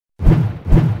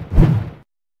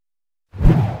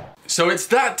So it's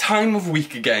that time of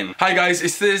week again. Hi guys,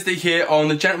 it's Thursday here on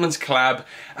the Gentleman's Collab,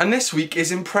 and this week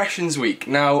is Impressions Week.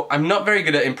 Now, I'm not very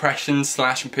good at impressions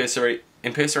slash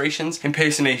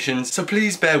impersonations, so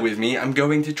please bear with me, I'm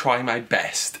going to try my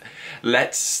best.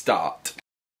 Let's start.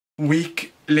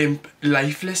 Weak, limp,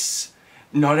 lifeless.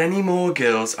 Not anymore,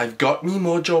 girls, I've got me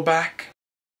mojo back.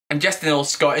 I'm just an old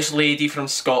Scottish lady from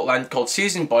Scotland called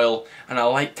Susan Boyle, and I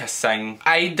like to sing.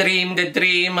 I dreamed a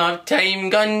dream of time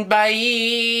gone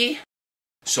by.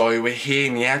 So we're here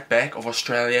in the outback of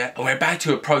Australia, and we're about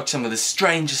to approach some of the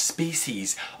strangest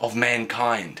species of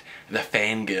mankind, the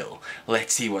fangirl.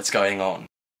 Let's see what's going on.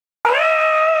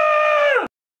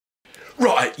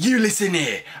 Right, you listen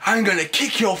here. I'm gonna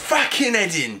kick your fucking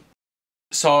head in.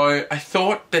 So, I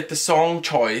thought that the song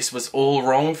choice was all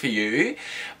wrong for you,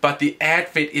 but the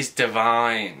outfit is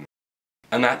divine.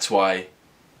 And that's why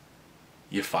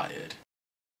you're fired.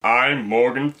 I'm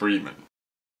Morgan Freeman.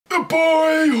 The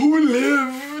boy who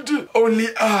lived. Only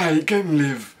I can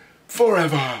live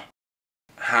forever.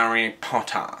 Harry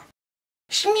Potter.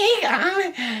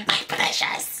 Schmeagol, my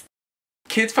precious.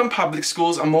 Kids from public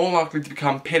schools are more likely to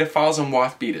become pedophiles and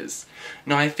wife beaters.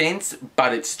 No offense,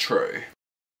 but it's true.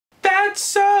 That's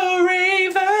so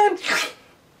Raven!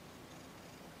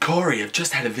 Corey, I've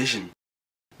just had a vision.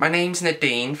 My name's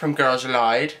Nadine from Girls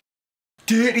Aloud.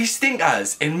 Dirty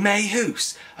stinkers in May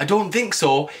House. I don't think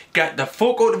so. Get the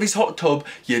fuck out of his hot tub,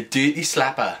 you dirty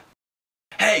slapper.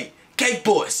 Hey, Kate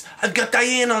boys, I've got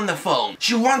Diane on the phone.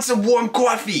 She wants a warm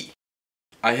coffee.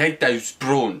 I hate those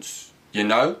prawns, you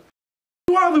know?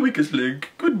 You are the weakest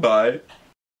link. Goodbye.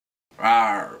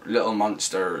 Rawr, little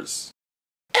monsters.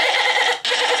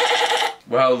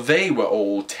 Well, they were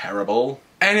all terrible.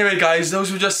 Anyway guys,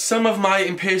 those were just some of my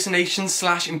impersonations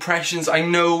slash impressions. I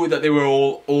know that they were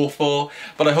all awful,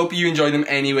 but I hope you enjoyed them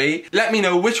anyway. Let me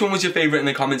know which one was your favourite in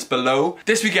the comments below.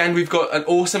 This weekend we've got an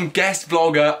awesome guest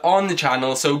vlogger on the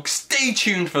channel, so stay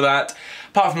tuned for that.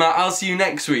 Apart from that, I'll see you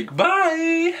next week.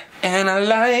 Bye! And I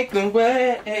like the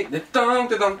way the dong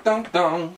da dong dong dong.